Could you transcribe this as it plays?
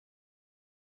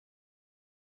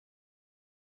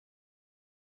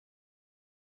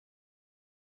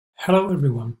Hello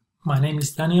everyone, my name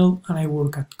is Daniel and I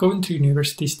work at Coventry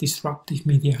University's Disruptive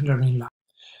Media Learning Lab.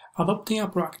 Adopting a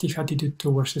proactive attitude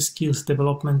towards skills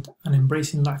development and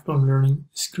embracing lifelong learning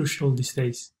is crucial these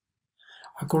days.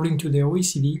 According to the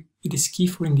OECD, it is key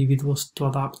for individuals to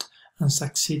adapt and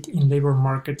succeed in labor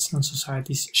markets and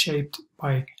societies shaped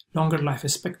by longer life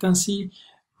expectancy,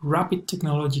 rapid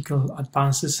technological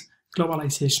advances,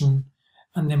 globalization,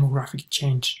 and demographic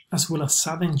change, as well as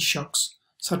sudden shocks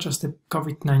such as the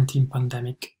COVID-19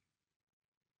 pandemic.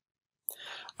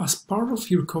 As part of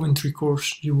your Coventry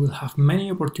course, you will have many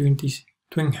opportunities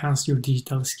to enhance your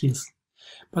digital skills,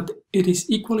 but it is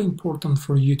equally important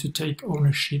for you to take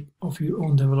ownership of your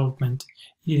own development,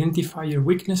 identify your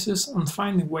weaknesses, and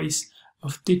find ways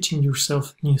of teaching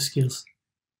yourself new skills.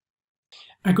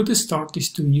 A good start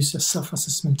is to use a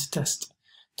self-assessment test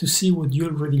to see what you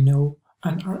already know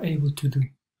and are able to do,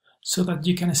 so that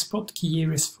you can spot key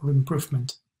areas for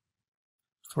improvement.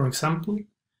 For example,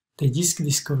 the DISC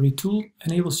Discovery tool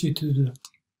enables you to do that.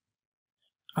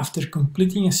 After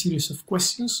completing a series of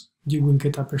questions, you will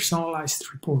get a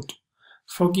personalized report,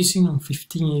 focusing on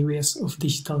 15 areas of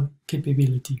digital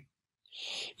capability.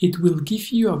 It will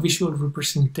give you a visual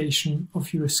representation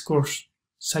of your scores,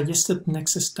 suggested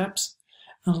next steps,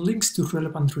 and links to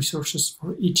relevant resources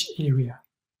for each area.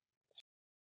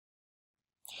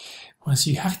 Once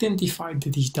you have identified the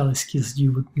digital skills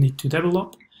you would need to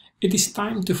develop, it is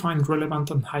time to find relevant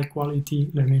and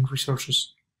high-quality learning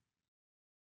resources.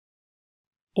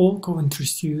 All Coventry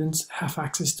students have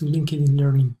access to LinkedIn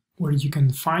Learning, where you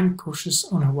can find courses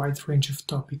on a wide range of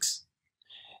topics.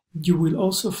 You will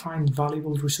also find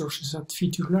valuable resources at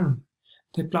FutureLearn,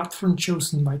 the platform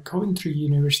chosen by Coventry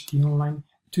University Online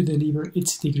to deliver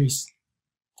its degrees.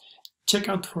 Check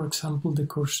out, for example, the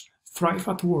course Thrive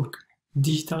at Work,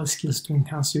 Digital Skills to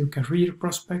Enhance Your Career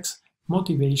Prospects,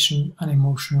 Motivation and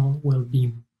Emotional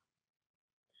Well-Being.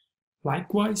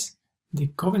 Likewise, the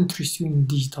Coventry Student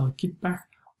Digital Kit Bag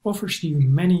offers you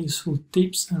many useful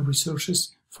tips and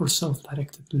resources for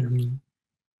self-directed learning.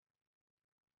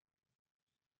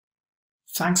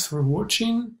 Thanks for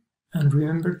watching, and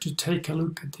remember to take a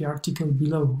look at the article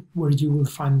below, where you will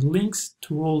find links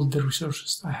to all the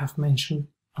resources I have mentioned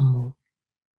and more.